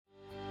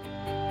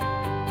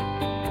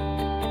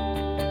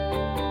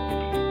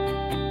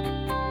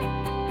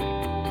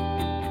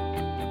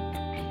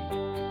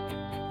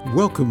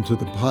Welcome to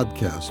the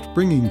podcast,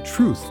 Bringing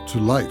Truth to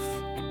Life,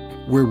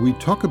 where we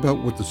talk about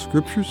what the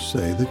Scriptures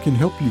say that can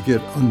help you get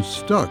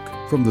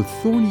unstuck from the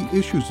thorny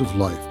issues of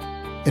life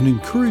and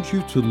encourage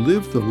you to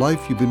live the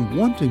life you've been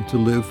wanting to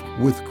live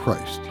with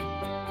Christ.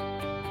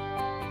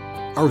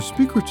 Our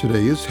speaker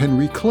today is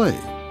Henry Clay.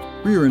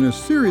 We are in a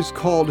series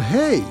called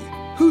Hey,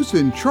 Who's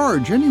in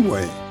Charge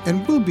Anyway?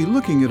 And we'll be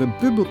looking at a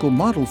biblical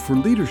model for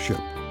leadership.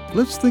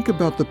 Let's think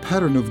about the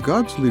pattern of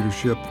God's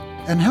leadership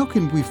and how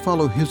can we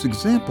follow His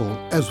example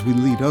as we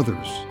lead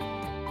others.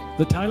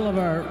 The title of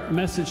our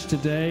message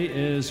today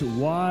is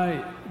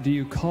Why Do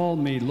You Call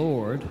Me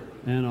Lord?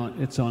 And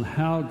it's on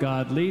how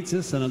God leads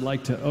us, and I'd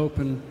like to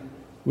open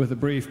with a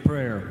brief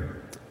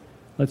prayer.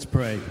 Let's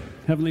pray.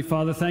 Heavenly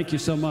Father, thank you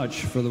so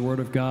much for the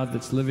Word of God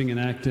that's living and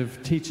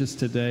active. Teach us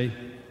today.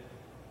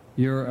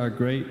 You're our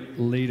great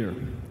leader.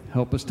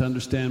 Help us to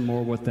understand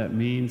more what that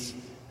means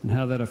and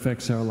how that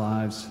affects our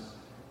lives.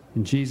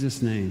 In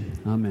Jesus' name,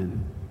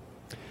 amen.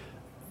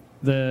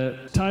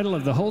 The title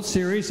of the whole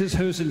series is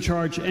Who's in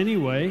Charge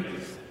Anyway?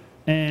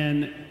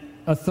 And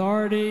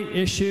authority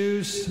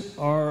issues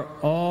are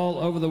all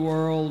over the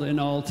world in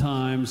all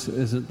times.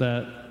 Isn't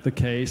that the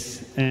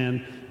case?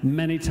 And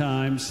many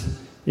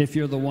times, if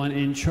you're the one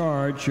in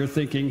charge, you're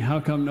thinking, how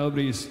come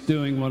nobody's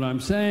doing what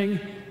I'm saying?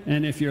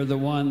 And if you're the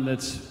one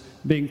that's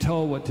being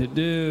told what to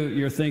do,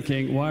 you're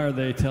thinking, why are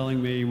they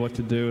telling me what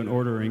to do and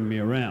ordering me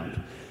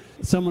around?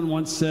 Someone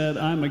once said,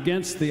 I'm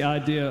against the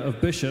idea of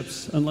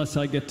bishops unless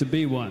I get to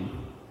be one.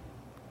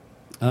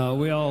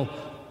 We all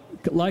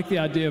like the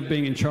idea of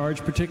being in charge,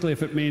 particularly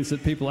if it means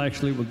that people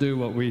actually will do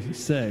what we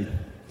say.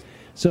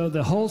 So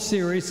the whole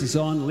series is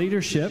on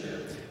leadership,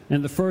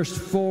 and the first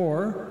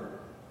 4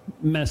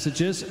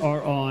 messages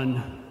are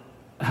on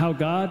how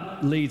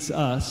God leads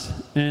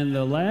us, and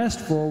the last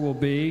 4 will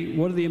be,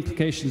 what are the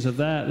implications of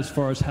that as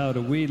far as how do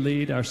we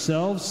lead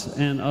ourselves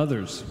and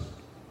others?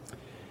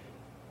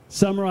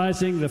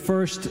 Summarizing the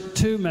first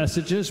 2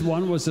 messages,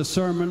 one was a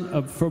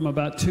sermon from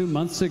about 2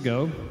 months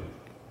ago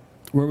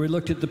where we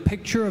looked at the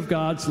picture of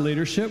God's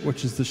leadership,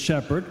 which is the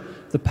shepherd,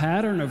 the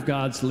pattern of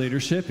God's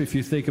leadership. If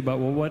you think about,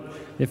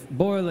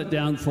 boil it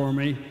down for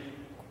me,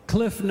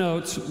 Cliff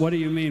Notes, what do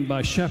you mean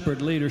by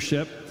shepherd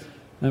leadership?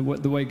 And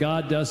the way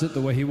God does it,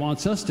 the way He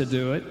wants us to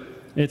do it,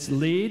 it's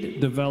lead,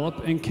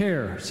 develop, and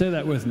care. Say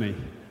that with me.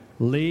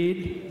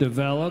 Lead,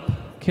 develop,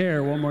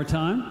 care. One more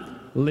time.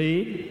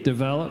 Lead,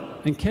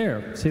 develop, and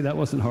care. See, that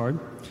wasn't hard.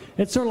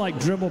 It's sort of like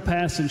dribble,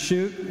 pass, and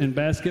shoot in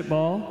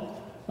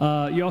basketball.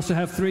 You also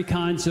have 3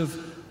 kinds of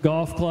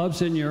golf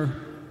clubs in your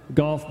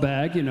golf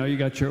bag. You know, you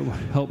got your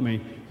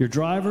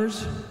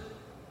drivers,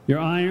 your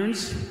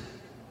irons,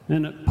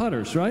 and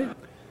putters, right?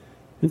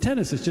 In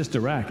tennis, it's just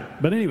a racket.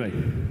 But anyway,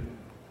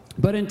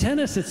 in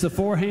tennis, it's the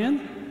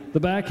forehand, the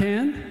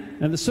backhand,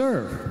 and the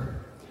serve.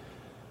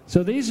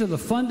 So these are the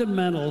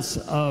fundamentals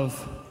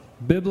of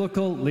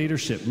biblical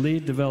leadership,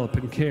 lead, develop,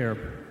 and care.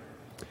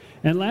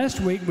 And last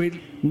week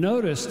we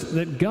noticed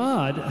that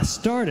God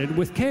started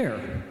with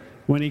care.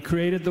 When He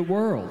created the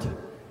world,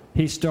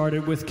 He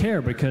started with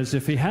care, because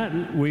if He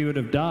hadn't, we would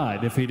have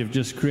died. If He'd have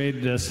just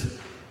created us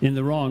in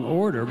the wrong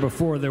order,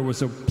 before there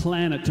was a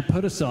planet to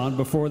put us on,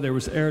 before there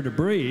was air to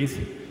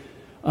breathe,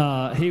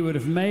 He would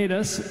have made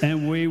us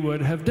and we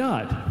would have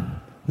died.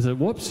 I said,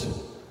 whoops.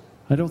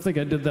 I don't think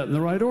I did that in the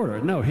right order.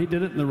 No, He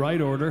did it in the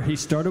right order. He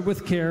started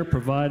with care,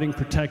 providing,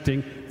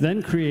 protecting,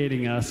 then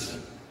creating us,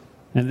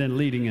 and then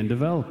leading and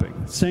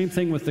developing. Same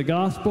thing with the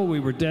gospel.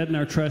 We were dead in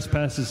our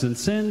trespasses and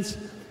sins.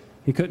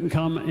 He couldn't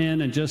come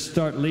in and just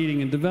start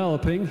leading and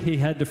developing. He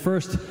had to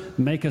first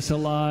make us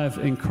alive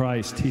in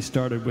Christ. He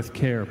started with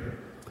care.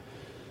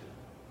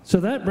 So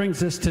that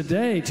brings us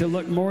today to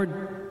look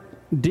more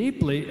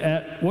deeply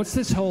at what's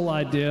this whole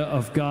idea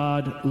of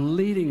God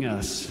leading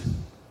us.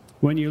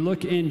 When you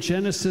look in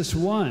Genesis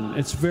 1,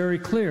 it's very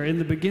clear. In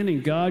the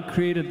beginning, God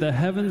created the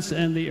heavens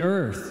and the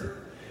earth.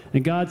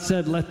 And God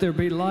said, let there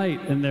be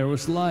light, and there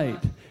was light.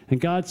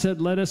 And God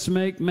said, let us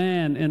make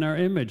man in our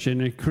image.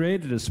 And He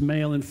created us,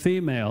 male and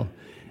female.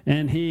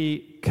 And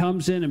He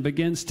comes in and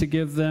begins to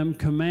give them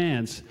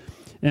commands.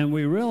 And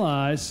we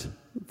realize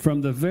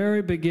from the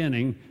very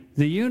beginning,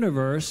 the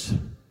universe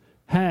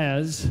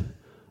has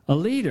a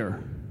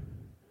leader.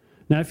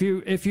 Now,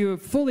 if you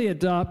fully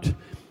adopt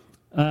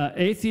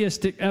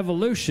atheistic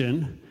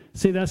evolution,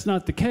 see, that's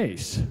not the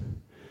case.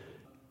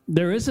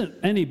 There isn't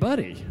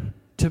anybody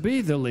to be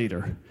the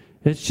leader.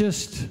 It's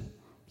just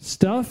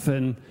stuff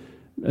and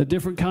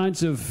different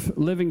kinds of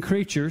living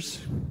creatures.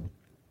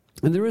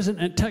 And there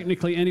isn't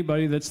technically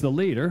anybody that's the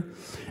leader.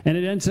 And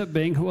it ends up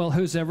being, well,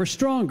 who's ever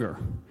stronger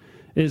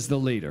is the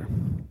leader.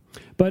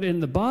 But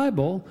in the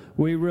Bible,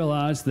 we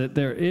realize that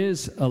there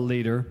is a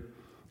leader,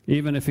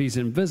 even if he's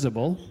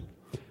invisible.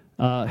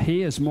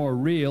 He is more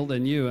real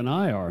than you and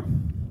I are.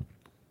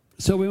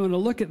 So we want to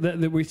look at that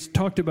we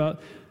talked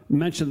about,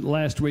 mentioned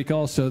last week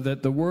also,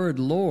 that the word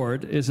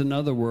Lord is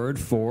another word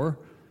for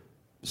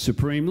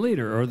supreme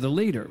leader, or the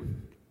leader.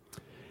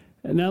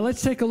 Now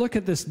let's take a look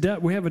at this.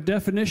 We have a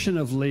definition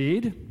of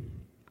lead.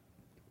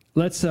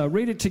 Let's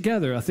read it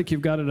together. I think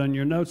you've got it on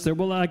your notes there.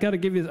 Well, I got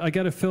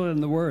to fill in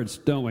the words,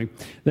 don't we?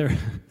 There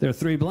are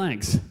 3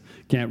 blanks.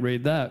 Can't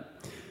read that.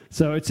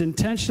 So it's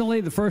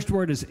intentionally. The first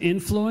word is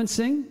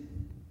influencing.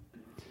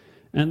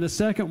 And the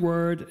second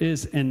word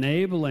is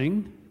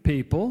enabling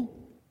people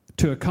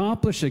to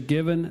accomplish a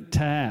given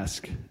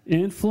task.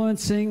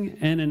 Influencing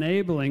and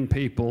enabling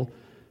people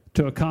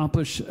to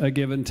accomplish a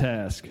given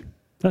task.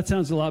 That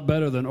sounds a lot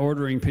better than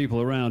ordering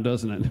people around,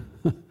 doesn't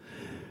it?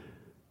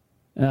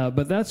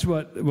 But that's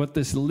what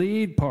this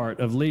lead part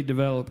of Lead,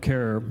 Develop,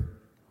 Care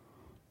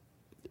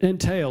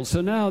entails.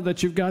 So now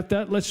that you've got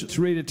that, let's just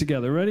read it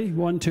together. Ready?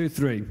 1, 2,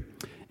 3.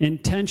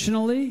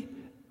 Intentionally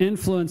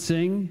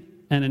influencing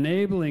and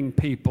enabling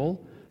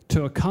people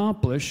to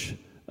accomplish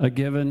a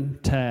given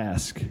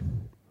task.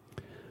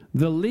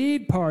 The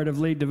lead part of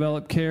Lead,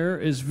 Develop, Care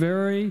is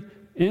very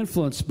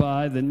influenced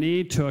by the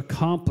need to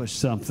accomplish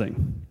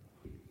something.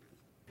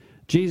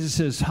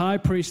 Jesus' high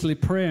priestly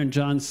prayer in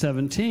John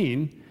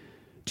 17,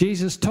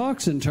 Jesus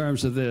talks in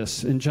terms of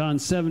this. In John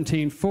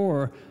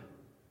 17:4,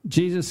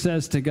 Jesus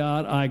says to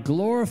God, I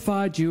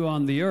glorified you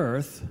on the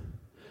earth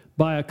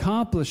by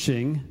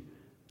accomplishing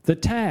the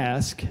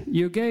task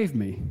you gave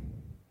me.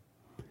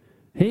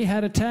 He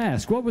had a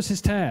task. What was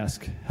his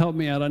task? Help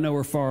me out. I know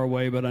we're far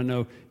away, but I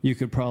know you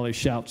could probably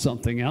shout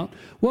something out.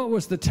 What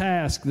was the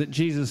task that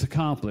Jesus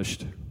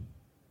accomplished?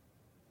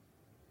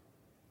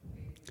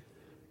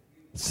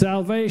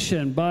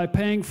 Salvation by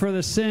paying for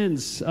the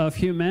sins of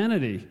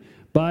humanity,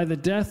 by the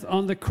death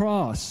on the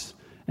cross,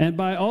 and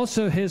by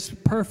also his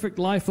perfect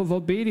life of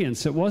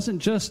obedience. It wasn't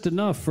just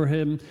enough for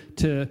him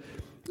to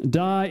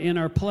die in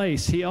our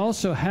place. He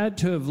also had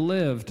to have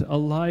lived a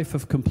life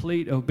of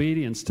complete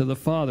obedience to the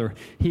Father.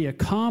 He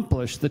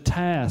accomplished the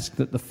task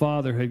that the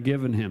Father had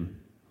given him.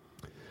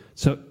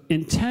 So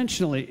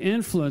intentionally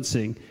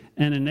influencing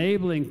and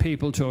enabling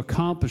people to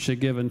accomplish a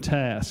given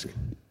task.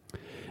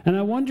 And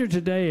I wonder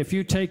today, if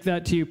you take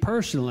that to you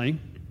personally,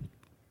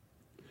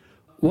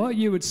 what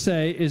you would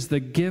say is the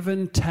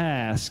given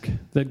task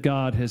that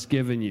God has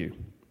given you.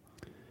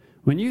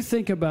 When you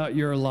think about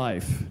your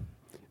life,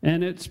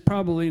 and it's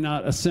probably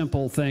not a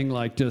simple thing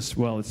like just,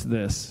 well, it's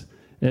this.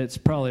 It's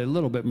probably a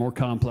little bit more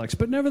complex.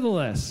 But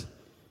nevertheless,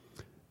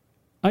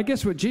 I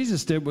guess what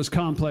Jesus did was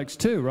complex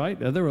too, right?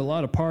 There were a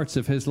lot of parts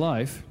of his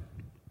life.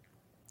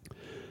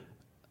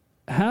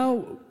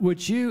 How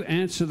would you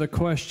answer the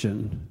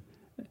question,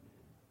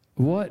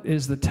 what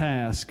is the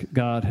task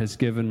God has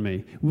given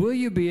me? Will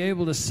you be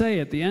able to say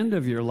at the end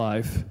of your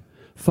life,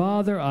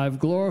 Father, I've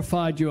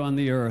glorified you on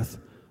the earth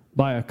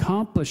by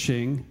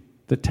accomplishing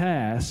the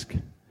task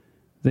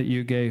that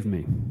you gave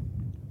me?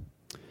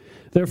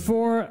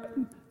 Therefore,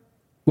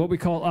 what we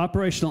call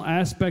operational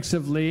aspects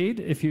of lead.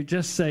 If you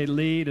just say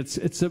lead,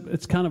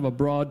 it's kind of a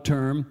broad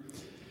term.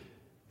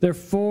 There are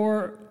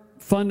 4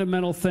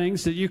 fundamental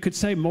things that you could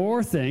say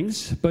more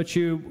things, but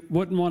you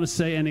wouldn't want to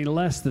say any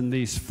less than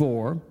these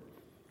 4.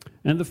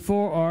 And the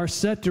 4 are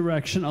set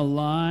direction,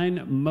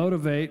 align,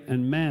 motivate,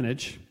 and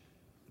manage.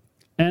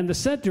 And the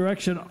set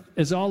direction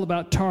is all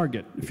about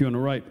target. If you want to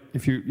write,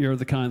 if you're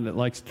the kind that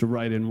likes to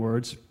write in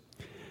words,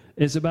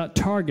 it's about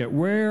target.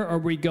 Where are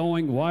we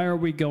going? Why are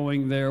we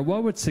going there?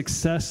 What would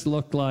success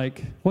look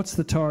like? What's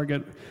the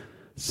target?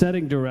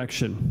 Setting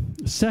direction.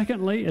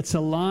 Secondly, it's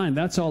align.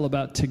 That's all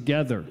about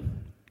together.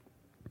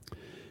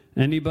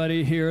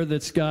 Anybody here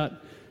that's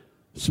got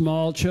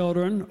small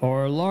children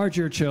or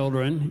larger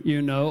children,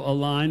 you know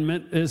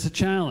alignment is a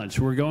challenge.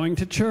 We're going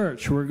to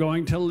church. We're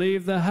going to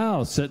leave the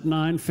house at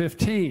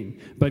 9:15.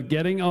 But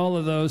getting all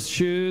of those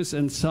shoes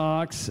and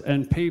socks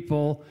and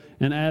people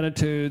and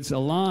attitudes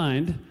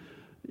aligned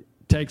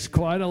takes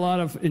quite a lot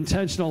of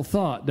intentional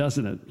thought,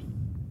 doesn't it?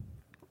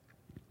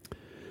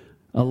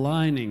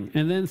 Aligning.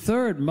 And then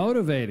third,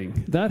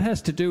 motivating. That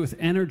has to do with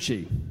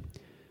energy.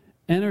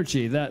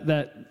 Energy,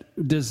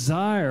 that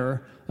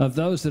desire of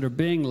those that are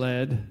being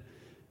led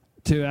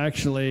to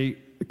actually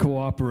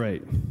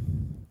cooperate.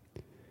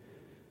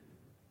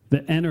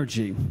 The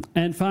energy.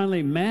 And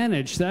finally,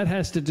 manage. That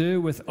has to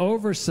do with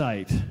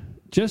oversight.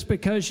 Just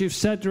because you've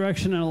set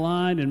direction and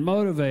aligned and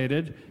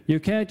motivated, you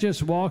can't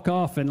just walk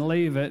off and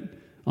leave it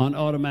on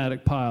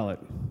automatic pilot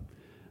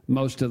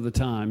most of the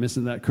time.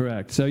 Isn't that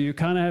correct? So you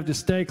kind of have to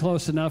stay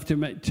close enough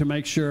to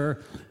make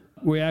sure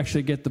we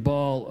actually get the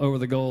ball over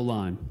the goal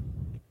line.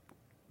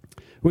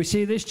 We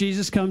see this.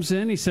 Jesus comes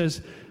in.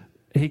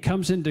 He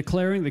comes in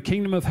declaring the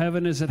kingdom of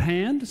heaven is at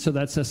hand. So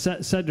that's a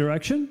set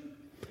direction.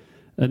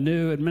 A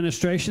new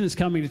administration is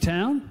coming to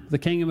town. The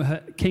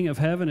King of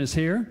heaven is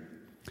here.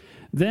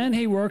 Then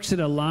he works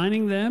at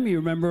aligning them. You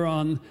remember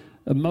on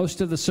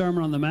most of the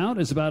Sermon on the Mount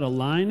is about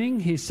aligning.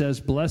 He says,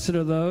 blessed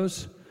are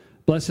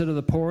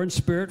the poor in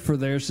spirit, for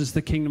theirs is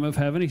the kingdom of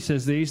heaven. He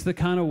says these are the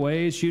kind of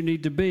ways you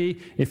need to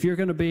be. If you're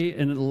going to be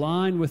in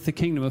line with the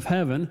kingdom of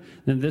heaven,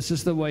 then this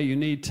is the way you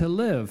need to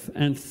live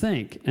and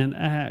think and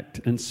act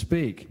and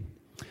speak.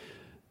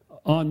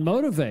 On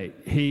motivate,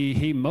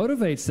 he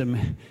motivates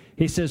them.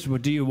 He says, well,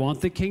 do you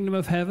want the kingdom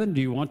of heaven?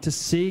 Do you want to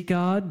see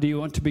God? Do you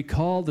want to be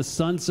called the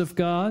sons of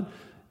God?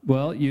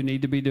 well, you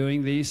need to be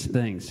doing these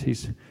things.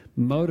 He's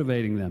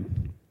motivating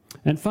them.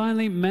 And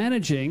finally,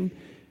 managing,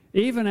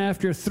 even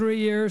after 3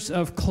 years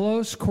of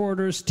close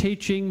quarters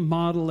teaching,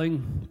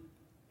 modeling,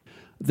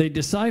 the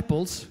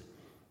disciples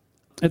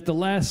at the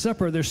Last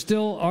Supper, they're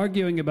still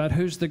arguing about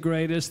who's the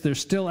greatest. They're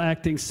still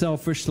acting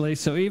selfishly.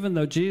 So even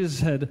though Jesus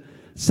had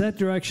set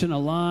direction,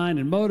 aligned,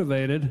 and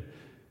motivated,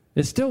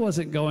 it still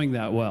wasn't going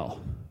that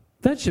well.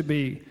 That should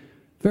be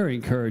very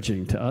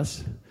encouraging to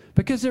us,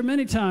 because there are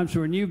many times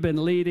when you've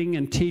been leading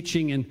and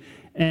teaching,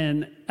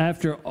 and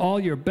after all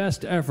your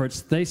best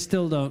efforts, they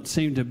still don't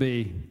seem to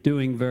be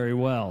doing very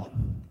well.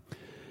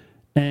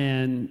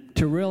 And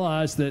to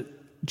realize that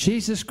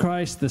Jesus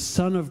Christ, the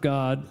Son of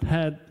God,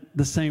 had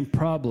the same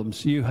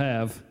problems you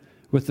have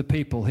with the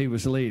people he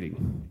was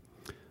leading.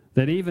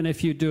 That even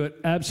if you do it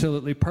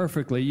absolutely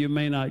perfectly, you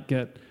may not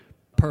get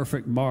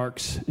perfect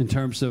marks in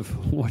terms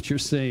of what you're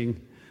seeing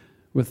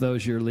with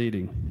those you're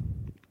leading.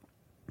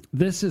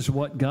 This is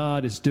what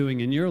God is doing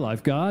in your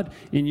life. God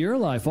in your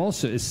life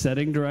also is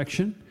setting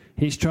direction.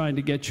 He's trying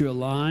to get you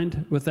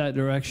aligned with that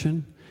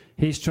direction.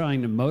 He's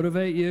trying to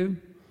motivate you.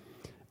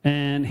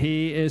 And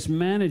he is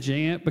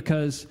managing it,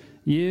 because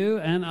you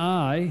and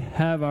I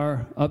have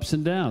our ups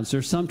and downs.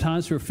 There's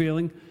sometimes we're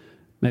feeling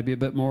maybe a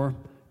bit more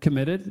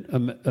committed,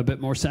 a bit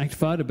more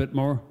sanctified, a bit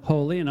more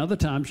holy, and other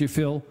times you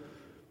feel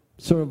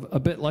sort of a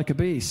bit like a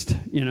beast,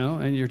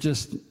 and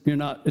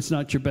it's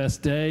not your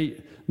best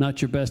day,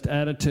 not your best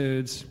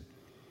attitudes,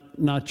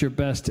 not your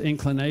best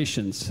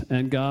inclinations.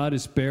 And God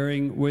is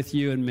bearing with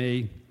you and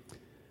me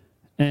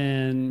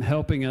and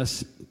helping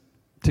us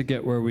to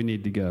get where we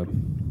need to go.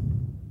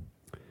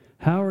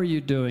 How are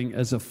you doing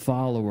as a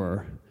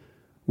follower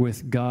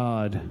with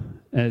God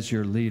as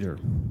your leader?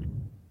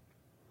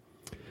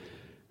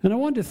 And I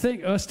want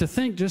us to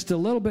think just a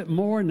little bit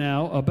more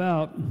now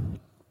about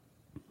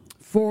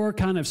 4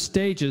 kind of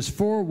stages,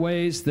 4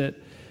 ways that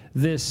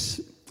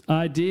this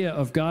idea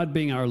of God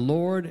being our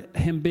Lord,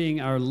 him being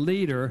our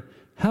leader,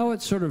 how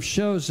it sort of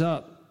shows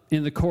up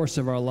in the course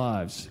of our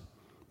lives.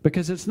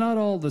 Because it's not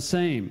all the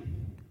same.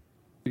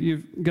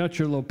 You've got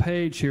your little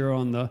page here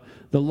on the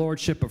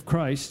Lordship of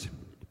Christ.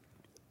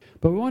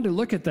 But we wanted to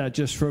look at that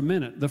just for a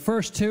minute. The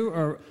first 2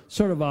 are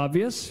sort of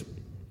obvious.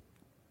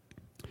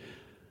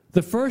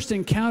 The first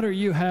encounter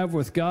you have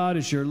with God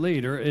as your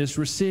leader is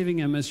receiving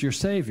him as your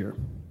Savior.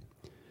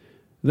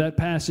 That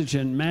passage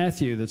in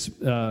Matthew,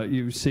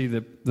 you see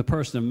the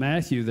person of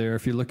Matthew there,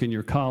 if you look in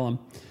your column.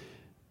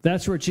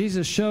 That's where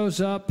Jesus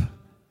shows up,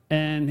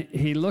 and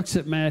he looks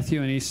at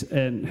Matthew,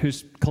 and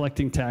who's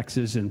collecting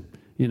taxes and,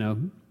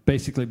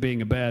 basically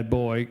being a bad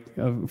boy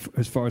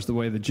as far as the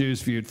way the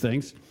Jews viewed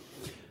things.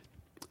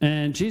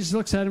 And Jesus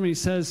looks at him and he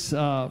says,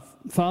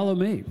 follow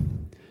me.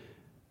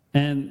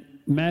 And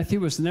Matthew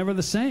was never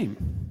the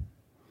same.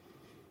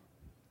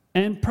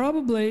 And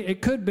probably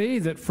it could be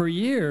that for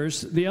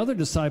years, the other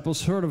disciples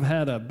sort of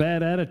had a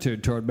bad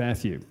attitude toward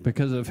Matthew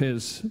because of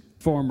his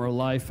former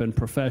life and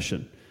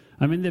profession.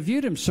 I mean, they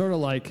viewed him sort of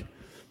like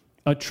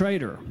a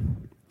traitor.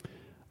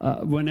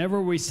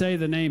 Whenever we say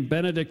the name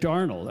Benedict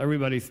Arnold,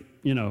 everybody,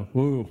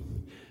 woo.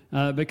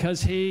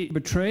 Because he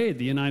betrayed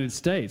the United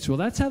States. Well,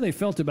 that's how they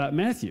felt about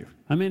Matthew.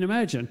 I mean,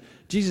 imagine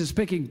Jesus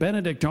picking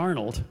Benedict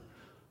Arnold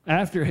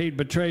after he'd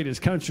betrayed his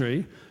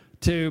country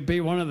to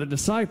be one of the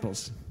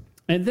disciples.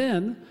 And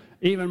then,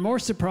 even more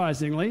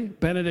surprisingly,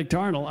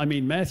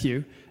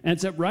 Matthew,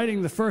 ends up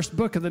writing the first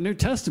book of the New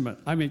Testament.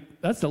 I mean,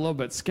 that's a little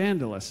bit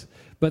scandalous.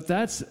 But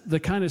that's the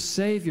kind of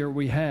Savior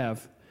we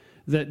have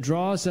that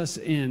draws us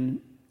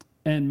in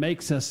and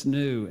makes us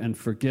new and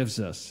forgives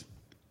us.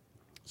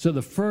 So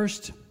the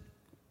first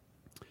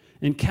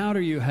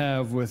encounter you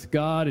have with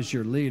God as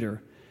your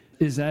leader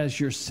is as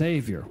your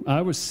Savior.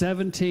 I was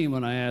 17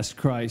 when I asked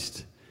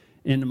Christ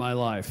into my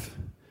life,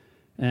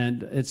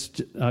 and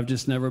I've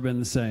just never been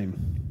the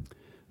same.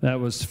 That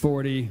was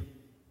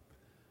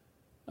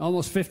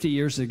almost 50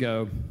 years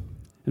ago.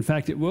 In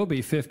fact, it will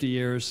be 50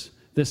 years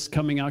this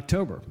coming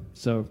October,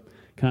 so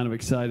kind of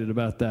excited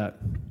about that.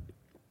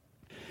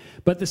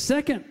 But the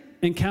second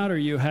encounter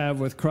you have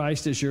with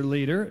Christ as your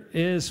leader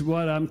is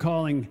what I'm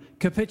calling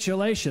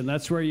capitulation.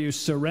 That's where you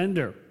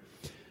surrender.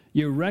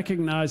 You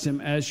recognize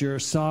him as your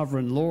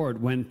sovereign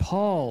Lord. When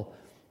Paul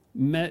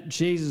met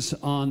Jesus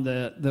on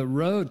the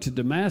road to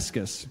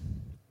Damascus,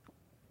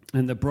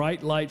 and the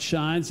bright light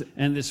shines,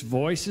 and this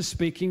voice is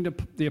speaking to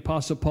the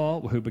Apostle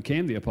Paul, who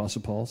became the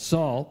Apostle Paul,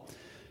 Saul,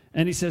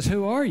 and he says,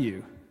 "Who are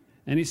you?"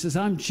 And he says,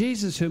 "I'm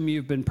Jesus whom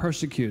you've been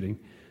persecuting."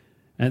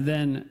 And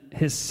then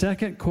his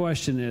second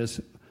question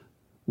is,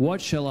 "What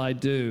shall I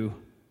do,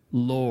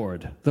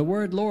 Lord?" The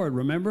word Lord,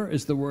 remember,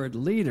 is the word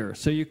leader.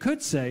 So you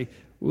could say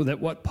that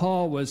what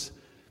Paul was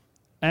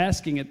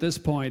asking at this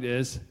point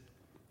is,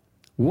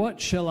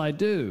 what shall I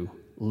do,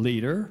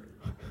 leader?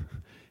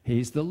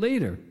 He's the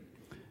leader,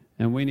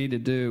 and we need to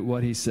do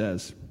what he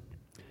says.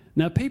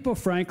 Now, people,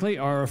 frankly,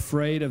 are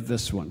afraid of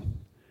this one.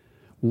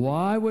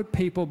 Why would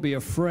people be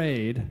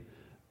afraid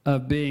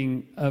of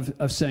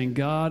saying,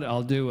 "God,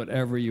 I'll do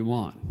whatever you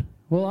want"?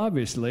 Well,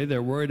 obviously,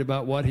 they're worried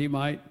about what he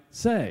might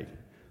say.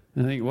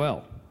 And they think,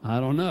 well, I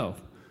don't know.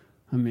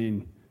 I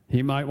mean,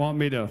 he might want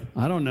me to,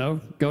 I don't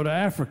know, go to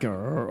Africa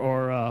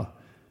or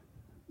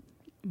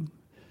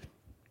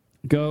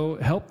go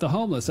help the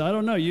homeless. I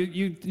don't know.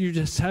 You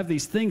just have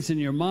these things in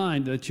your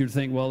mind that you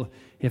think, well,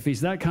 if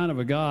he's that kind of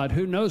a God,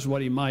 who knows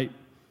what he might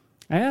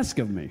ask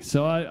of me?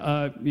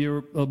 So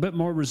you're a bit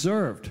more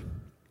reserved.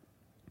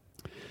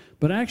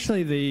 But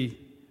actually, the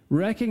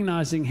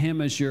recognizing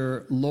him as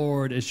your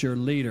Lord, as your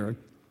leader,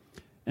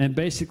 and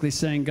basically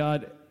saying,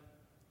 God,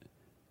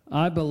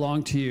 I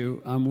belong to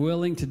you. I'm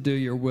willing to do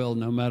your will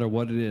no matter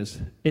what it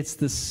is. It's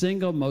the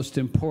single most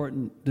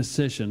important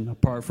decision,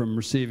 apart from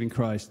receiving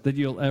Christ, that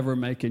you'll ever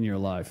make in your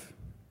life.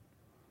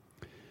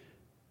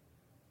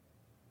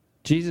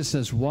 Jesus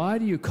says, why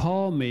do you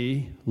call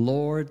me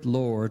Lord,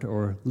 Lord,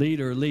 or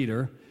leader,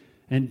 leader,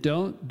 and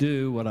don't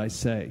do what I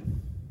say?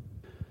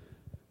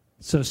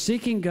 So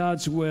seeking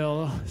God's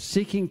will,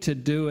 seeking to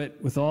do it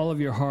with all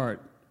of your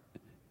heart,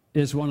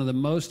 is one of the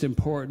most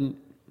important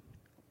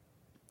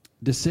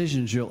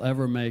decisions you'll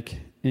ever make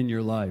in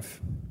your life.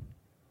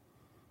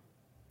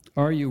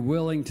 Are you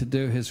willing to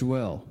do his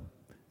will?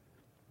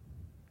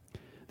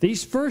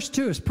 These first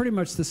two is pretty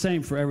much the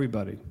same for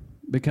everybody.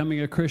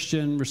 Becoming a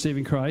Christian,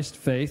 receiving Christ,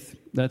 faith,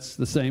 that's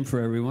the same for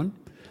everyone.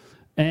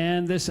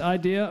 And this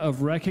idea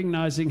of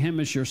recognizing him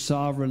as your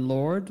sovereign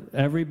Lord,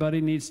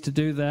 everybody needs to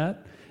do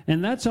that.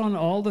 And that's on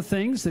all the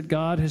things that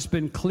God has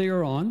been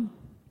clear on,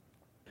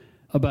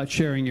 about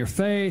sharing your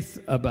faith,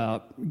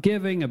 about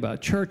giving,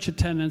 about church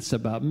attendance,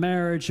 about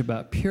marriage,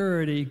 about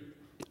purity,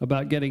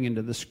 about getting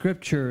into the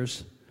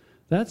scriptures.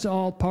 That's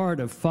all part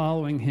of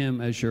following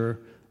him as your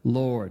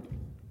Lord.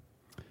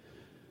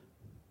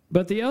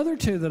 But the other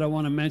two that I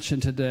want to mention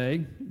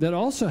today that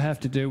also have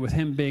to do with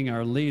him being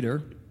our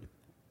leader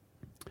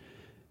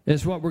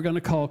is what we're going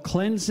to call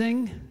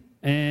cleansing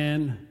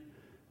and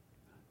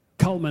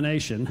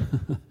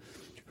culmination.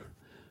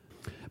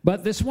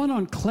 But this one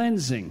on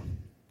cleansing,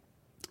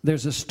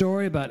 there's a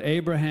story about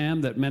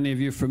Abraham that many of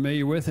you are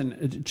familiar with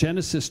in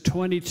Genesis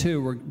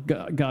 22, where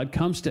God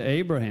comes to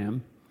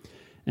Abraham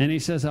and he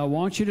says, I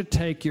want you to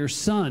take your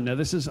son. Now,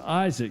 this is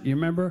Isaac. You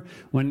remember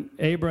when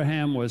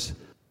Abraham was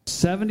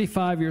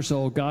 75 years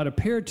old, God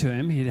appeared to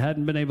him. He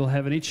hadn't been able to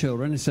have any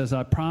children. He says,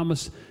 I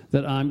promise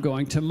that I'm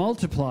going to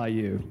multiply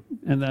you.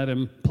 And that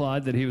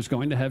implied that he was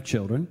going to have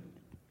children.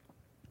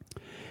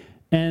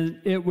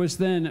 And it was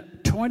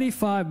then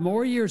 25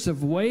 more years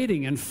of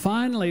waiting, and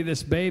finally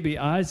this baby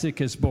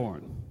Isaac is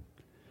born.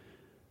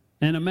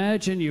 And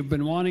imagine you've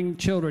been wanting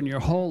children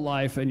your whole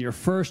life, and your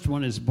first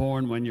one is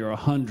born when you're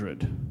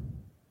 100.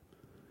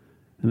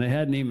 And they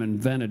hadn't even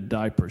invented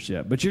diapers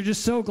yet. But you're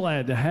just so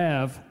glad to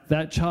have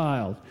that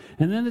child.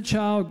 And then the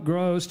child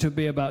grows to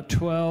be about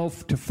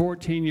 12 to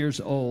 14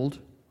 years old,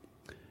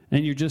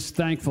 and you're just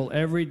thankful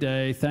every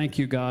day. Thank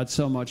you, God,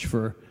 so much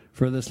for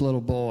this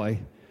little boy.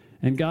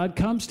 And God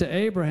comes to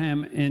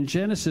Abraham in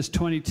Genesis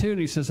 22, and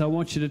he says, I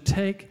want you to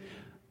take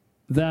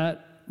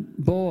that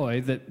boy,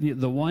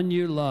 the one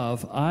you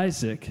love,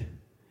 Isaac,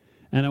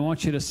 and I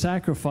want you to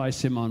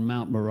sacrifice him on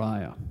Mount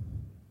Moriah.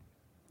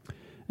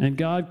 And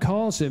God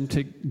calls him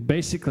to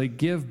basically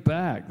give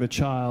back the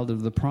child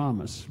of the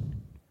promise.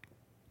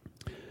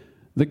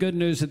 The good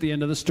news at the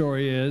end of the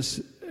story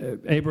is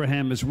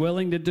Abraham is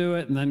willing to do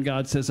it, and then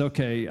God says,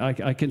 okay,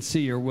 I can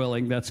see you're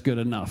willing, that's good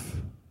enough.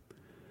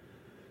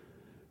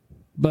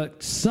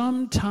 But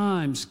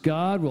sometimes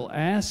God will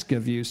ask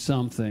of you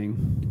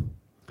something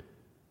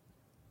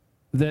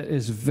that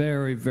is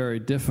very, very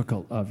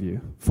difficult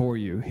for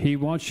you. He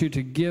wants you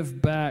to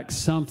give back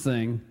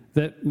something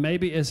that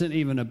maybe isn't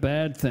even a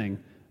bad thing,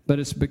 but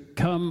it's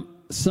become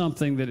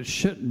something that it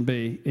shouldn't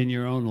be in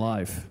your own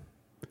life.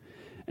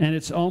 And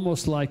it's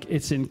almost like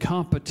it's in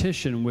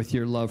competition with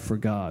your love for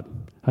God.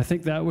 I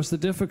think that was the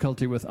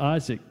difficulty with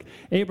Isaac.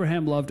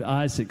 Abraham loved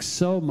Isaac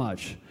so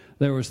much.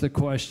 There was the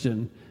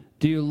question,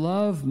 do you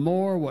love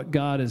more what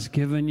God has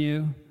given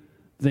you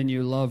than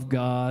you love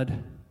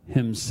God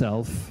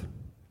himself?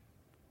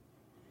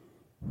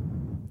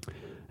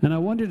 And I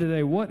wonder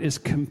today, what is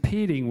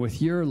competing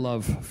with your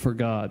love for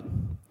God?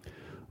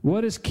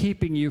 What is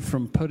keeping you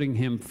from putting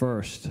him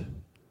first?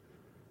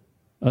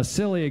 A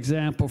silly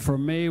example for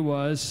me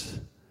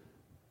was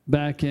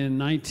back in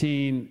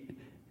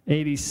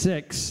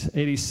 1986,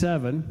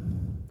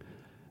 87,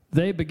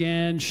 they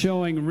began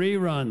showing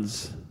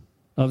reruns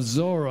of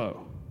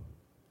Zorro.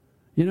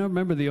 You know,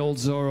 remember the old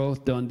Zorro,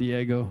 Don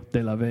Diego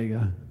de la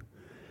Vega?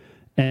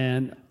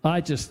 And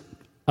I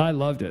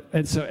loved it.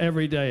 And so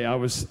every day I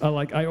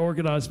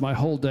organized my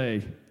whole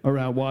day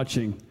around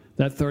watching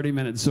that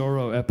 30-minute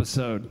Zorro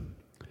episode.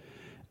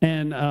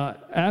 And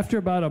after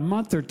about a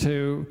month or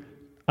two,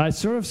 I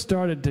sort of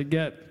started to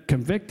get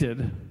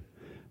convicted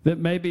that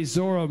maybe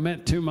Zorro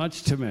meant too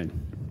much to me.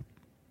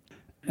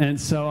 And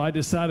so I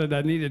decided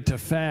I needed to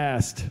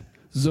fast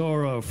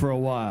Zorro for a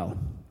while.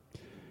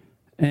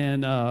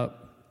 And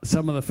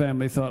some of the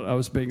family thought I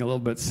was being a little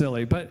bit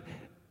silly. But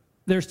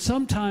there's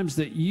sometimes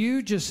that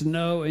you just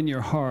know in your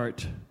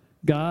heart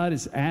God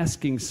is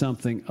asking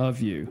something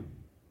of you.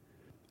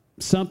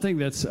 Something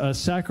that's a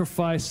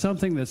sacrifice,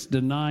 something that's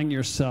denying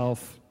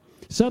yourself,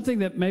 Something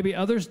that maybe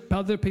other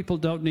people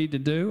don't need to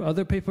do.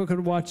 Other people could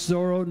watch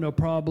Zorro, no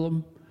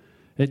problem.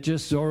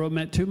 Zorro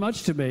meant too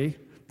much to me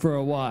for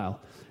a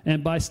while.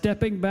 And by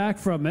stepping back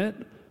from it,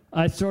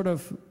 I sort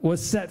of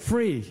was set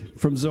free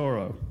from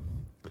Zorro.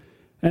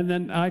 And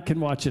then I can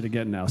watch it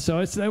again now. So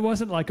it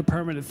wasn't like a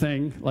permanent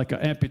thing, like an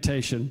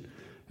amputation.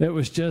 It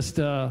was just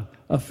a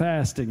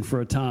fasting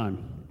for a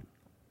time.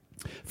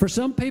 For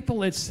some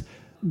people,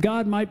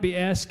 God might be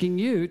asking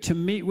you to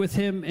meet with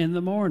him in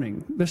the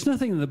morning. There's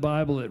nothing in the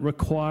Bible that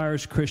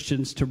requires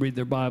Christians to read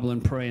their Bible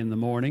and pray in the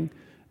morning.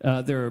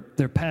 There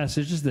are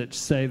passages that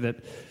say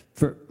that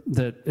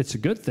it's a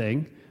good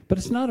thing, but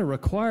it's not a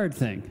required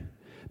thing.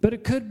 But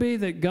it could be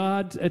that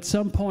God at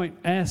some point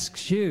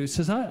asks you,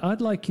 says,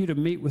 I'd like you to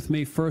meet with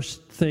me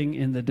first thing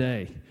in the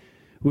day.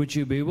 Would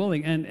you be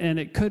willing? And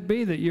it could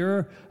be that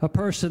you're a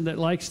person that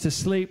likes to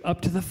sleep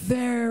up to the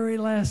very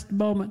last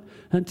moment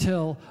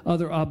until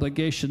other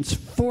obligations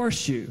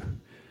force you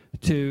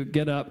to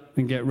get up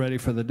and get ready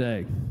for the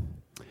day.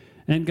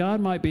 And God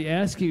might be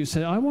asking you,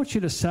 say, I want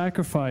you to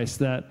sacrifice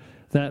that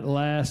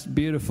last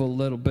beautiful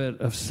little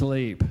bit of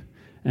sleep,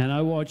 and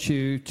I want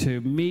you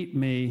to meet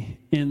me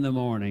in the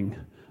morning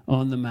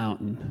on the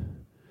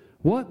mountain.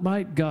 What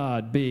might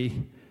God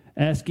be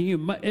asking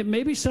you? It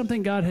may be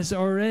something God has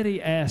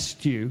already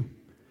asked you,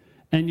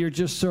 and you're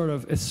just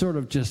it's sort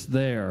of just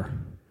there,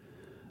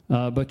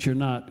 but you're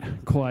not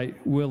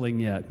quite willing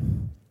yet.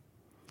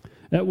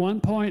 At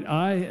one point,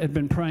 I had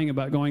been praying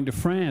about going to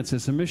France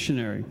as a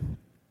missionary,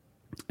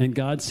 and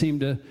God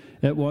seemed to,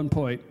 at one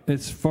point,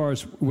 as far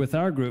as with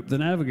our group, the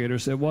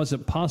Navigators, it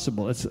wasn't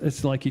possible.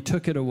 It's like he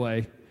took it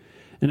away.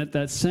 And at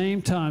that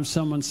same time,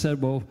 someone said,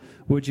 well,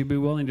 would you be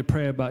willing to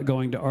pray about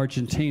going to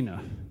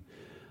Argentina?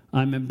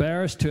 I'm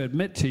embarrassed to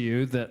admit to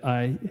you that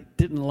I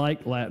didn't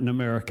like Latin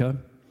America,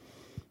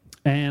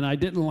 and I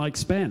didn't like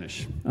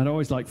Spanish. I'd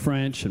always liked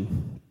French,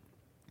 and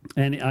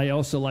I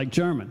also liked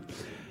German.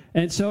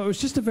 And so it was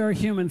just a very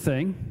human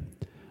thing.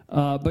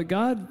 But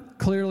God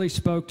clearly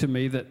spoke to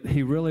me that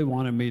he really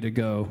wanted me to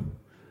go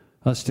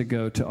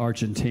to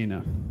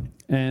Argentina.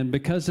 And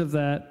because of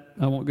that,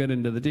 I won't get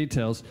into the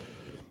details,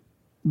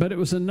 but it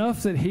was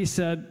enough that he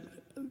said,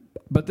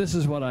 but this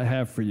is what I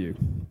have for you.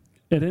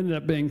 It ended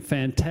up being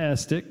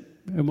fantastic,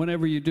 and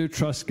whenever you do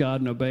trust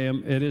God and obey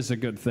him, it is a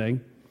good thing.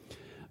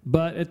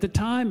 But at the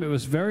time, it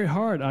was very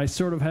hard. I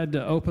sort of had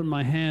to open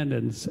my hand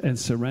and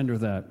surrender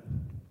that.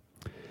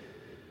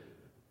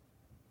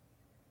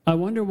 I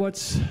wonder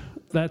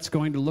that's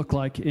going to look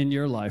like in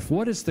your life.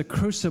 What is the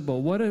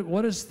crucible? What are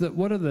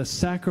the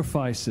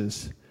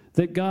sacrifices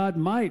that God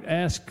might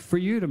ask for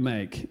you to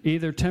make,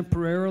 either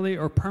temporarily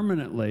or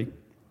permanently,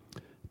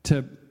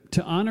 to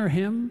honor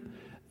him,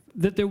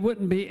 that there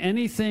wouldn't be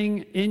anything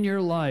in your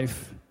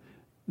life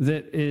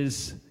that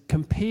is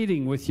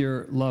competing with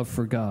your love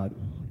for God,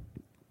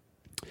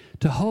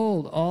 to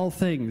hold all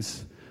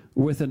things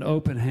with an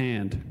open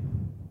hand.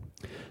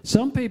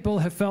 Some people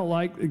have felt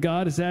like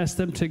God has asked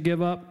them to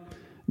give up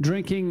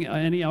drinking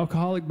any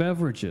alcoholic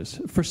beverages.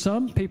 For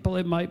some people,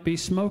 it might be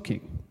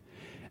smoking.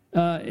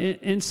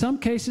 In some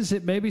cases,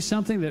 it may be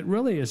something that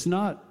really is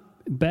not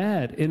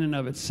bad in and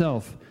of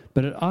itself,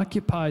 but it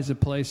occupies a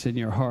place in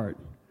your heart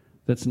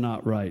that's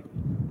not right.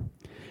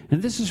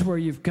 And this is where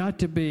you've got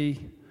to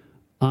be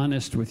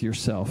honest with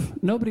yourself.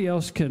 Nobody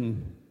else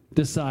can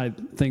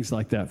decide things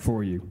like that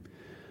for you.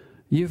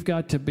 You've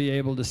got to be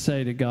able to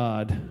say to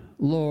God,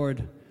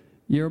 Lord,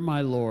 you're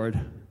my Lord.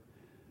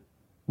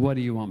 What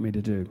do you want me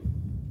to do?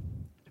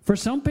 For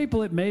some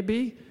people, it may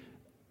be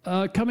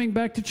coming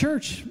back to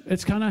church.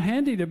 It's kind of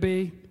handy to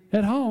be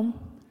at home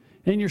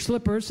in your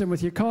slippers and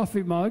with your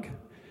coffee mug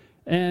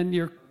and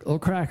your little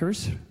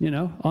crackers,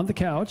 on the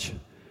couch,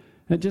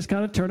 and just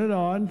kind of turn it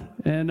on,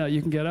 and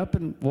you can get up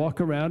and walk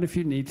around if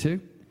you need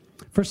to.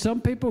 For some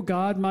people,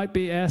 God might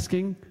be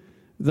asking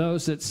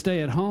those that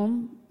stay at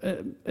home,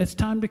 it's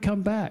time to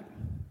come back.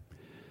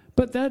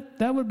 But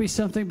that would be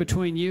something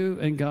between you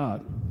and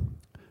God.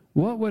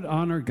 What would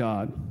honor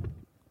God?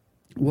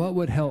 What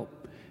would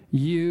help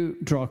you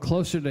draw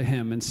closer to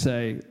him and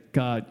say,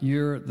 God,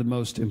 you're the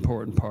most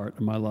important part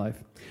of my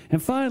life?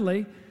 And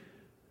finally,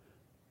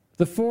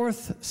 the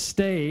fourth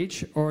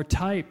stage or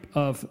type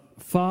of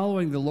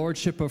following the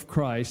Lordship of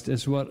Christ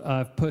is what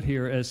I've put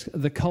here as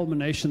the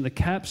culmination, the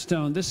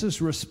capstone. This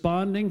is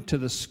responding to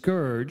the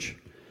scourge,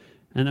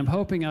 and I'm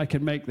hoping I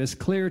can make this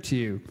clear to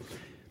you.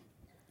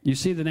 You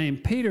see the name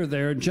Peter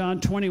there. In John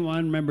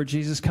 21, remember,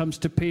 Jesus comes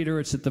to Peter.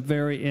 It's at the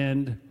very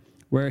end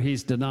where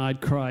he's denied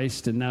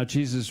Christ, and now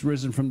Jesus,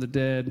 risen from the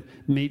dead,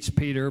 meets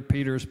Peter.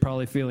 Peter's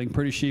probably feeling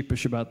pretty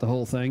sheepish about the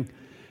whole thing.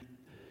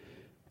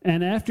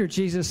 And after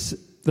Jesus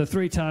the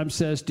 3 times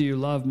says, do you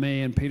love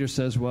me? And Peter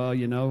says, well,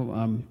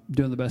 I'm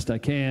doing the best I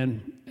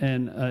can.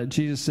 And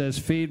Jesus says,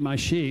 feed my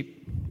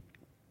sheep.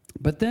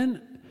 But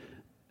then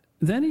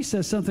he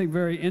says something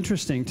very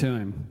interesting to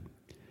him.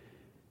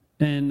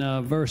 In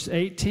verse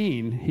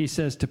 18, he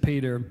says to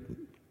Peter,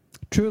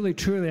 truly,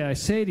 truly, I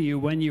say to you,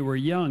 when you were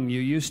young, you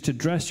used to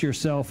dress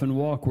yourself and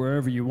walk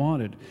wherever you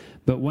wanted.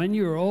 But when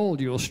you are old,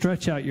 you will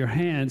stretch out your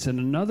hands, and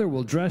another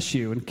will dress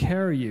you and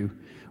carry you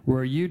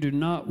where you do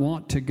not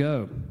want to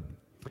go."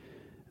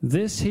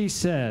 This he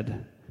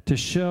said to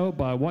show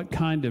by what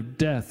kind of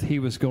death he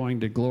was going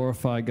to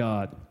glorify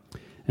God.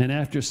 And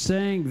after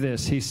saying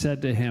this, he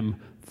said to him,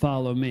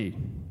 "Follow me."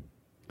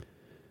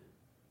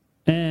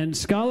 And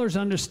scholars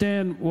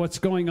understand what's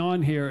going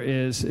on here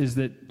is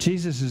that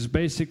Jesus is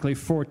basically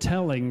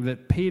foretelling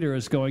that Peter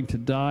is going to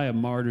die a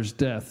martyr's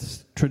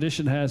death.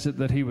 Tradition has it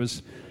that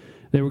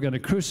they were going to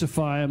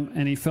crucify him,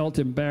 and he felt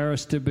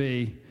embarrassed to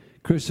be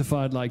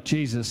crucified like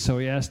Jesus, so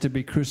he asked to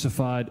be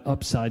crucified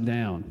upside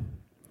down,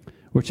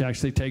 which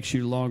actually takes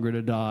you longer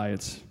to die.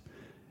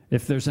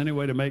 If there's any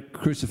way to make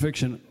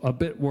crucifixion a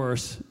bit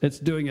worse, it's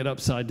doing it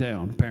upside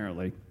down,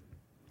 apparently.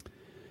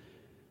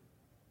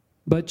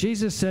 But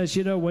Jesus says,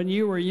 when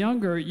you were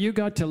younger, you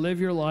got to live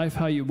your life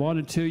how you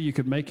wanted to. You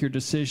could make your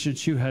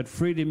decisions. You had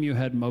freedom. You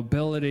had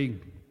mobility.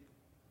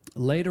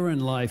 Later in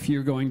life,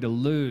 you're going to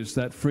lose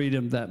that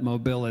freedom, that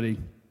mobility.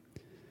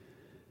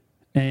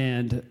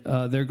 And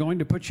they're going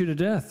to put you to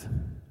death.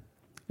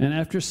 And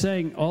after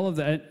saying all of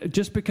that,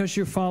 just because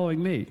you're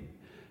following me,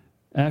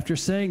 after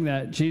saying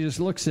that, Jesus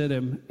looks at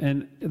him,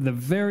 and the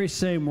very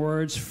same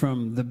words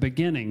from the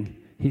beginning,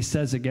 he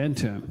says again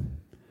to him,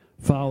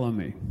 "Follow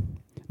me."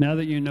 Now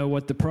that you know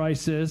what the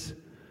price is,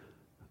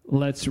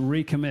 let's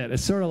recommit.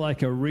 It's sort of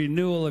like a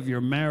renewal of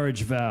your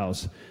marriage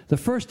vows. The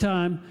first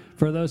time,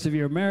 for those of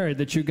you who are married,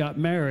 that you got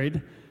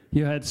married,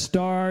 you had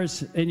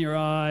stars in your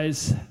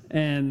eyes,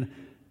 and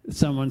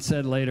someone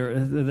said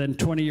later, then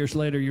 20 years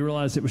later, you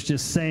realized it was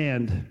just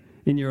sand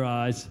in your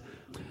eyes.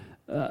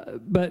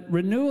 But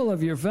renewal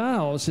of your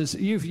vows is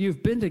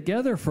you've been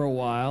together for a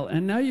while,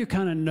 and now you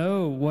kind of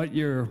know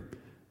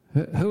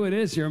who it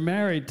is you're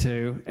married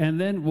to, and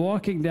then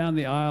walking down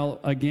the aisle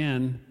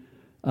again,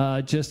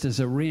 just as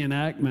a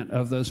reenactment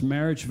of those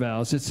marriage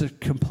vows, it's a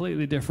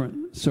completely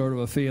different sort of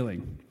a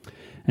feeling.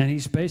 And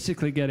he's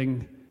basically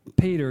getting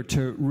Peter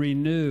to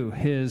renew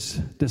his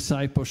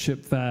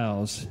discipleship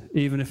vows,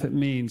 even if it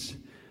means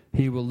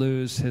he will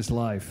lose his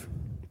life.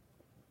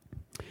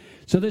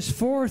 So this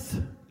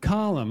fourth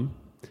column,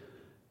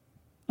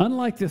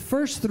 unlike the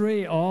first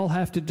three, all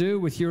have to do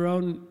with your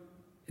own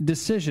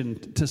decision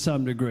to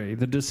some degree.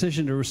 The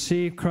decision to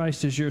receive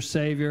Christ as your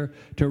Savior,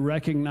 to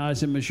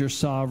recognize Him as your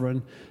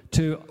sovereign,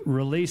 to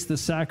release the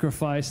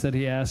sacrifice that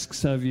He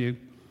asks of you.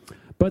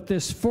 But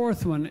this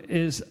fourth one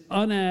is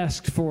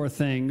unasked for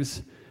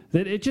things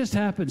that it just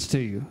happens to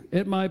you.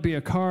 It might be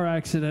a car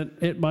accident.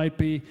 It might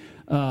be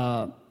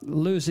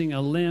losing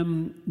a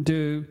limb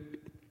due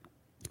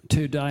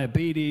to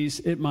diabetes.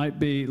 It might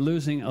be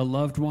losing a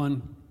loved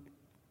one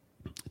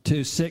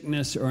to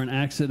sickness or an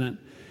accident.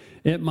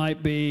 It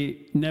might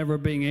be never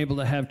being able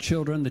to have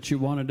children that you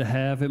wanted to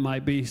have. It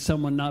might be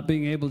someone not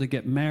being able to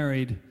get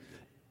married.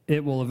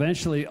 It will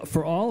eventually,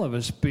 for all of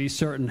us, be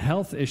certain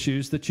health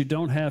issues that you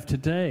don't have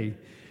today,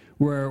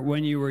 where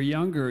when you were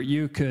younger,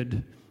 you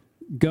could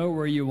go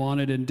where you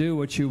wanted and do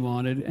what you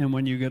wanted, and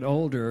when you get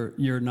older,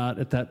 you're not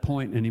at that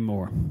point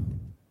anymore.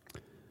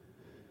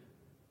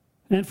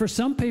 And for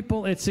some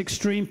people, it's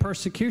extreme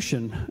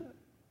persecution.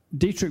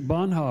 Dietrich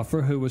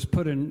Bonhoeffer, who was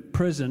put in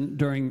prison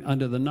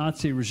under the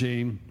Nazi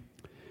regime,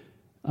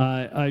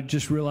 I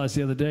just realized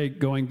the other day,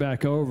 going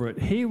back over it,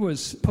 he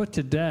was put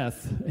to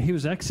death. He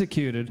was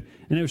executed,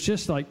 and it was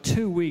just like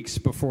 2 weeks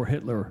before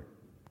Hitler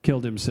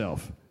killed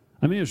himself.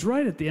 I mean, it was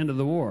right at the end of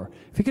the war.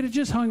 If he could have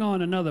just hung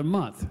on another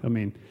month,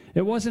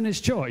 it wasn't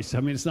his choice.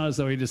 It's not as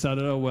though he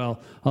decided, oh,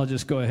 well, I'll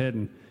just go ahead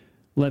and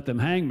let them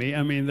hang me.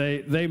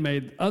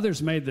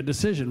 Others made the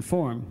decision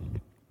for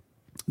him.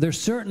 There's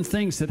certain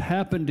things that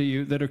happen to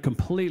you that are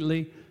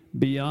completely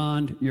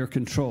beyond your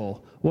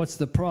control. What's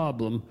the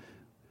problem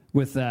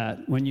with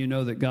that when you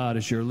know that God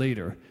is your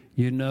leader?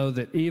 You know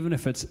that even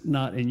if it's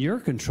not in your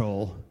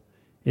control,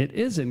 it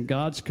is in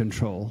God's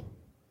control.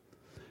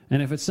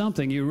 And if it's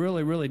something you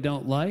really, really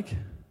don't like,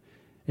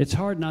 it's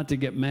hard not to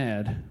get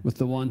mad with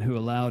the one who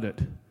allowed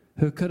it,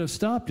 who could have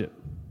stopped it.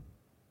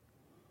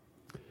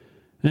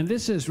 And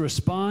this is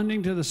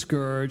responding to the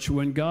scourge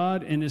when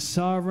God, in His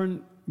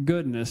sovereign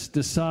goodness,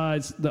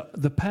 decides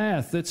the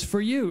path that's for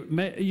you.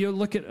 You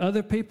look at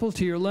other people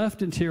to your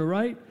left and to your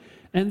right,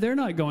 and they're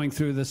not going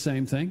through the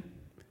same thing.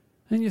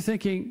 And you're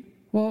thinking,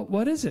 well,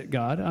 what is it,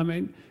 God?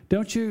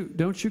 Don't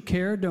you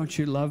care? Don't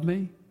you love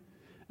me?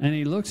 And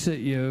He looks at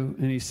you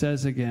and He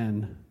says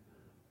again,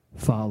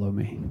 follow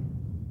me.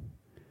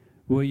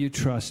 Will you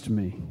trust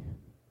me?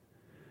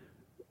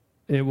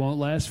 It won't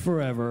last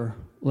forever.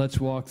 Let's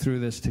walk through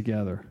this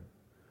together.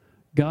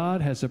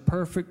 God has a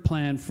perfect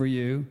plan for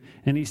you,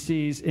 and He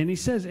says,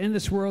 in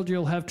this world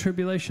you'll have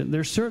tribulation.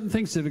 There's certain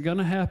things that are going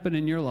to happen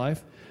in your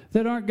life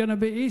that aren't going to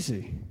be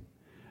easy.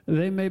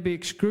 They may be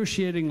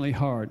excruciatingly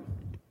hard.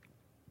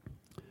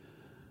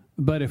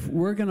 But if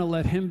we're going to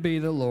let Him be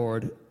the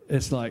Lord,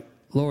 it's like,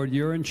 Lord,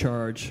 you're in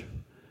charge.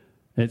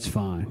 It's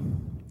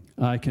fine.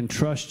 I can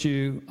trust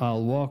you.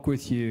 I'll walk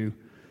with you.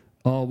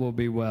 All will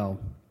be well.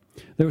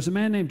 There was a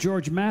man named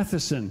George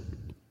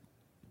Matheson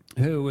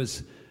who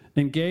was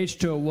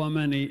engaged to a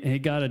woman. He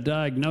got a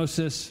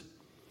diagnosis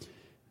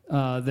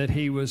that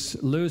he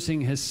was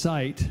losing his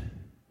sight.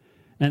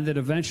 and that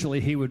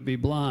eventually he would be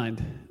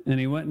blind. And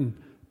he went and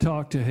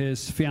talked to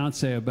his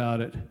fiancée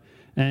about it,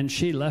 and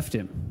she left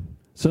him.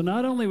 So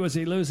not only was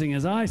he losing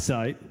his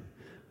eyesight,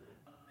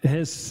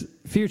 his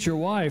future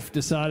wife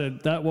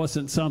decided that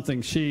wasn't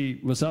something she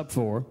was up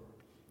for,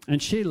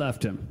 and she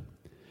left him.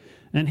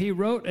 And he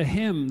wrote a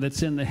hymn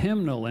that's in the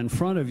hymnal in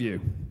front of you,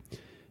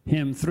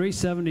 hymn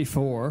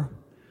 374,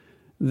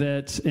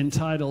 that's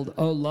entitled,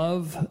 "O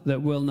Love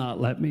That Will Not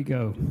Let Me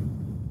Go,"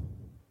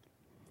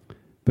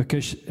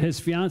 because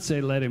his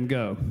fiancée let him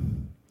go.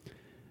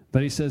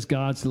 But he says,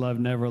 God's love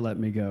never let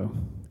me go.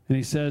 And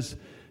he says,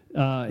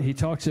 he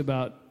talks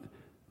about,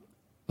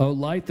 "O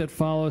light that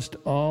followest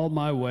all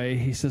my way,"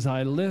 he says,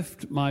 "I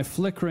lift my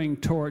flickering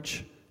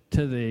torch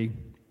to thee."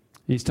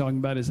 He's talking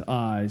about his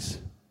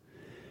eyes.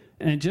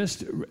 And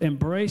just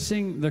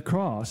embracing the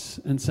cross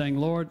and saying,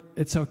 Lord,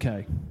 it's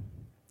okay.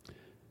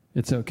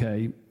 It's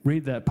okay.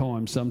 Read that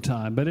poem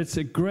sometime. But it's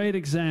a great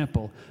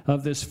example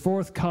of this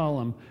fourth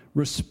column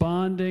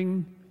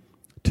responding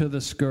to the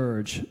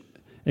scourge,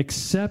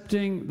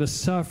 accepting the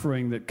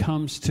suffering that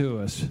comes to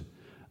us,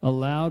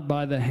 allowed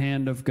by the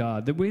hand of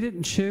God, that we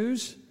didn't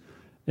choose.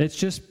 It's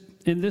just,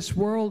 in this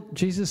world,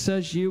 Jesus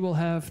says, you will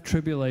have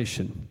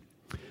tribulation.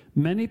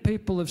 Many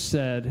people have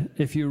said,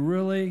 if you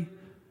really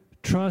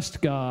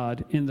trust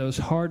God in those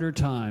harder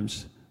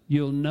times,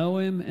 you'll know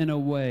him in a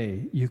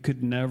way you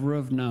could never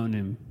have known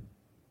him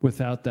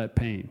without that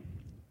pain.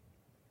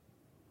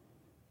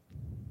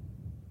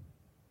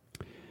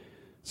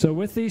 So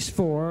with these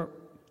four,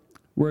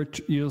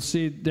 you'll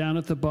see down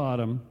at the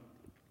bottom,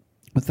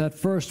 with that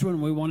first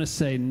one, we want to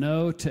say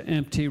no to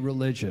empty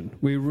religion.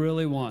 We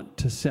really want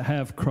to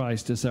have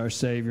Christ as our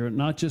Savior,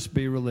 not just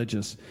be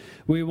religious.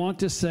 We want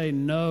to say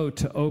no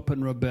to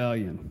open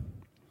rebellion.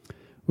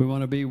 We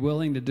want to be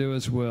willing to do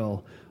his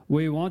will.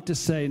 We want to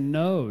say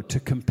no to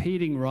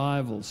competing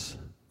rivals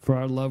for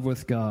our love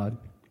with God.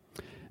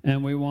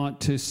 And we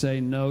want to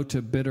say no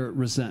to bitter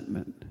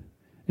resentment.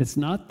 It's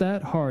not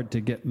that hard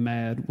to get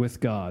mad with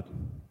God,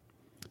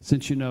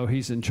 since you know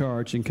he's in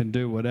charge and can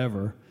do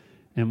whatever.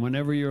 And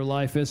whenever your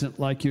life isn't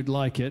like you'd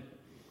like it,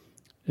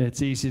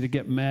 it's easy to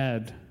get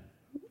mad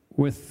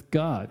with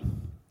God.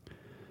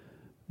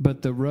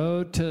 But the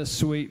road to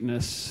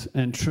sweetness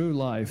and true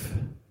life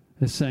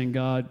is saying,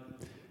 God,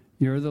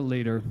 you're the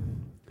leader,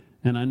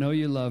 and I know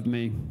you love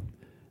me,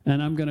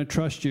 and I'm going to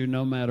trust you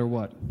no matter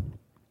what.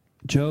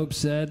 Job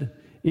said,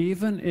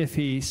 even if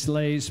he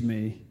slays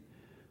me,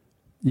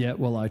 yet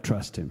will I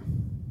trust him.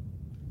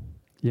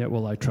 Yet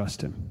will I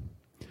trust him.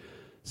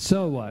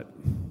 So what?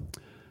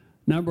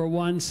 Number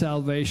one,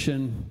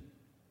 salvation.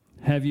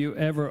 Have you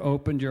ever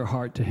opened your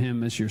heart to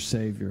him as your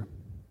Savior?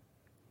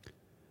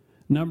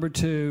 Number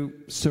two,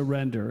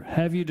 surrender.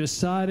 Have you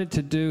decided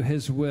to do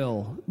his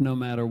will no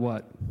matter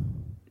what?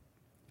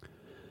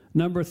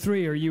 Number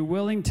three, are you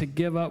willing to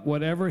give up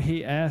whatever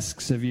he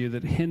asks of you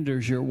that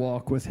hinders your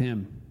walk with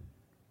him?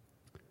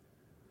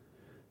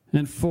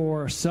 And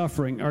four,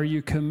 suffering. Are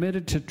you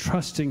committed to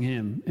trusting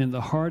him in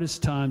the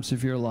hardest times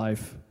of your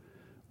life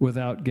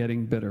without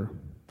getting bitter?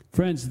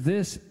 Friends,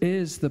 this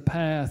is the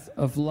path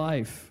of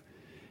life.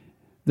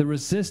 The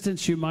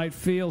resistance you might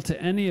feel to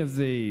any of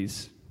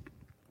these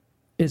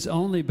is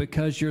only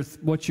because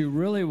what you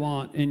really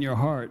want in your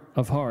heart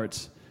of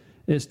hearts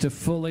is to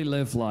fully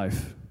live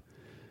life.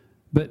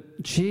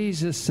 But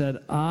Jesus said,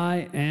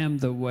 I am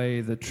the way,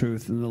 the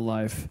truth, and the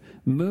life.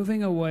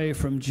 Moving away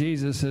from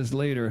Jesus as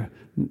leader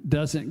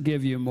doesn't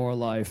give you more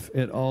life.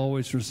 It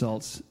always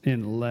results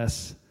in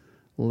less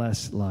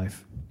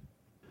life.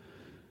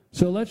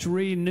 So let's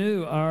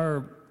renew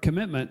our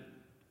commitment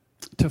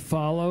to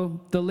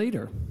follow the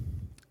leader.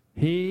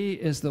 He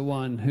is the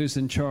one who's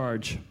in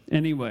charge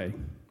anyway.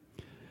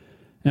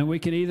 And we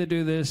can either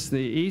do this the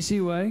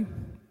easy way,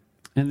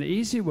 and the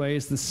easy way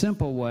is the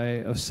simple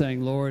way of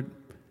saying, Lord,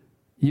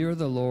 you're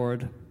the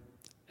Lord,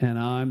 and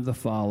I'm the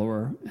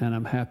follower, and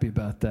I'm happy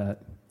about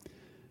that,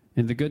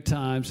 in the good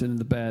times and in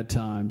the bad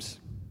times.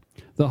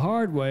 The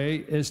hard way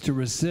is to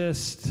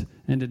resist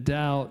and to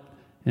doubt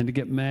and to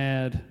get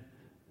mad,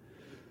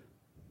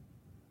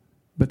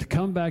 but to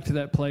come back to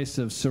that place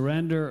of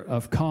surrender,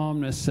 of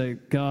calmness, say,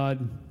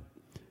 God,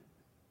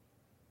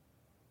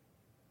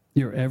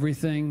 you're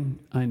everything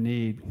I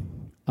need.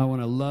 I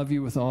want to love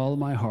you with all of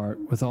my heart,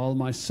 with all of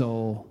my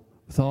soul,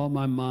 with all of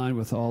my mind,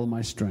 with all of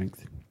my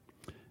strength,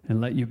 and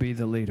let you be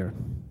the leader.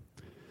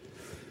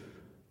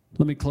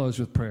 Let me close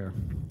with prayer.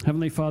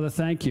 Heavenly Father,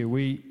 thank you.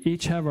 We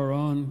each have our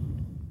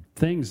own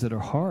things that are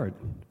hard,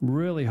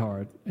 really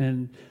hard.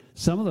 And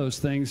some of those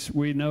things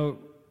we know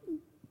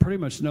pretty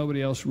much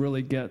nobody else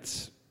really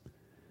gets.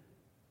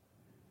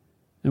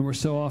 And we're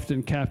so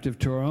often captive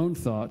to our own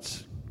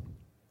thoughts.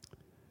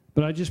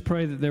 But I just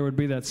pray that there would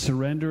be that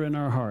surrender in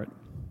our heart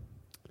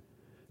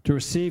to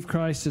receive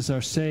Christ as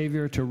our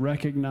Savior, to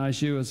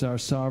recognize you as our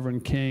sovereign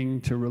King,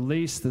 to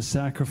release the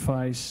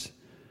sacrifice,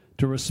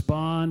 to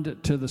respond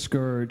to the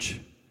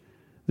scourge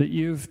that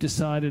you've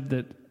decided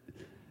that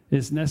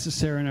is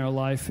necessary in our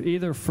life,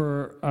 either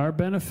for our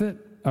benefit,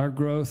 our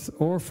growth,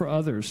 or for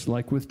others,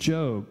 like with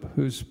Job,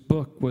 whose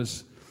book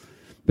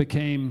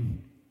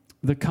became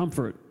the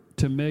comfort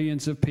to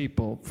millions of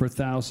people for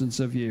thousands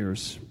of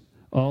years,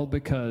 all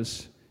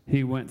because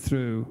he went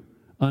through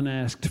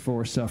unasked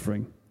for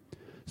suffering.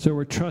 So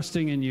we're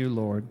trusting in you,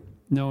 Lord,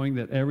 knowing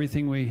that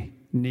everything we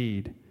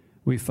need,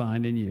 we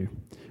find in you.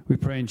 We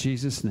pray in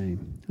Jesus'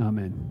 name.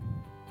 Amen.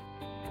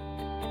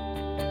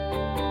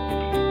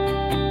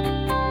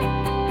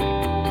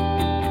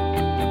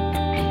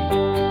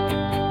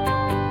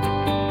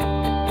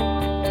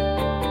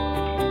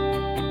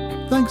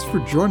 Thanks for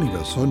joining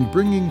us on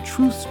Bringing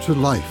Truth to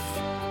Life.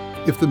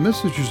 If the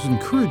message has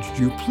encouraged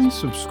you, please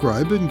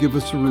subscribe and give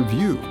us a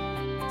review.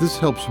 This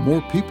helps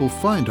more people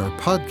find our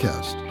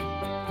podcast.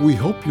 We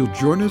hope you'll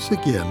join us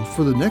again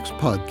for the next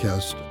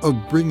podcast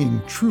of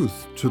Bringing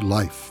Truth to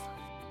Life.